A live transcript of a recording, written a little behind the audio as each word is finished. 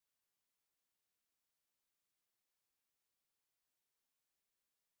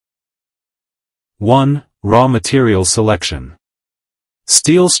1. Raw material selection.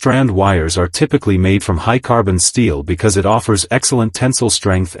 Steel strand wires are typically made from high-carbon steel because it offers excellent tensile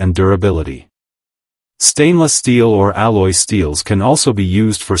strength and durability. Stainless steel or alloy steels can also be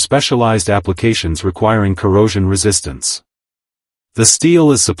used for specialized applications requiring corrosion resistance. The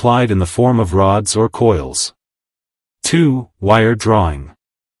steel is supplied in the form of rods or coils. 2. Wire drawing.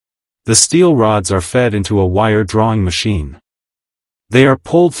 The steel rods are fed into a wire drawing machine. They are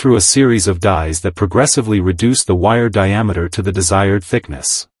pulled through a series of dies that progressively reduce the wire diameter to the desired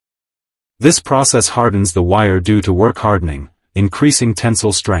thickness. This process hardens the wire due to work hardening, increasing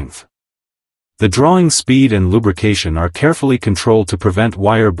tensile strength. The drawing speed and lubrication are carefully controlled to prevent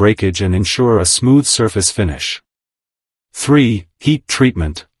wire breakage and ensure a smooth surface finish. 3. Heat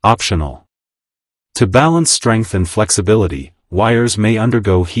treatment, optional. To balance strength and flexibility, wires may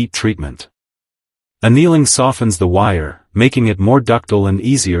undergo heat treatment. Annealing softens the wire, making it more ductile and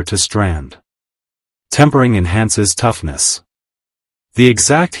easier to strand. Tempering enhances toughness. The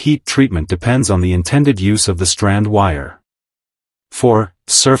exact heat treatment depends on the intended use of the strand wire. 4.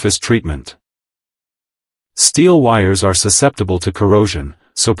 Surface treatment. Steel wires are susceptible to corrosion,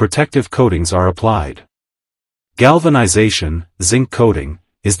 so protective coatings are applied. Galvanization, zinc coating,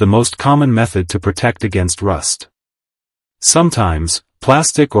 is the most common method to protect against rust. Sometimes,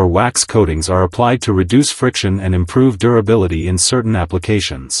 plastic or wax coatings are applied to reduce friction and improve durability in certain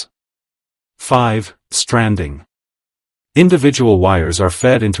applications. 5. Stranding. Individual wires are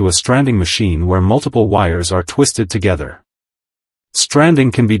fed into a stranding machine where multiple wires are twisted together.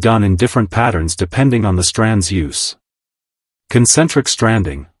 Stranding can be done in different patterns depending on the strand's use. Concentric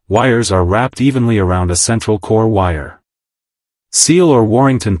stranding, wires are wrapped evenly around a central core wire. Seal or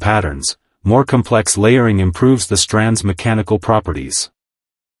Warrington patterns, more complex layering improves the strand's mechanical properties.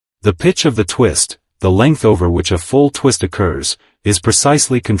 The pitch of the twist, the length over which a full twist occurs, is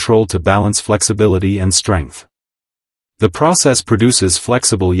precisely controlled to balance flexibility and strength. The process produces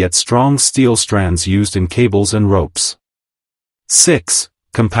flexible yet strong steel strands used in cables and ropes. 6.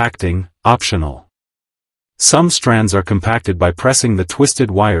 Compacting, optional. Some strands are compacted by pressing the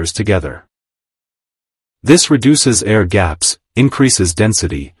twisted wires together. This reduces air gaps, increases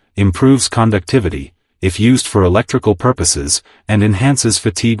density, improves conductivity, if used for electrical purposes, and enhances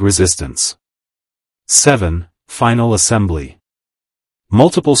fatigue resistance. 7. Final assembly.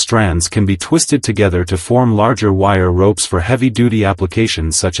 Multiple strands can be twisted together to form larger wire ropes for heavy-duty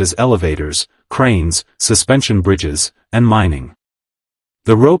applications such as elevators, cranes, suspension bridges, and mining.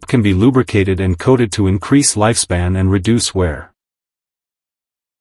 The rope can be lubricated and coated to increase lifespan and reduce wear.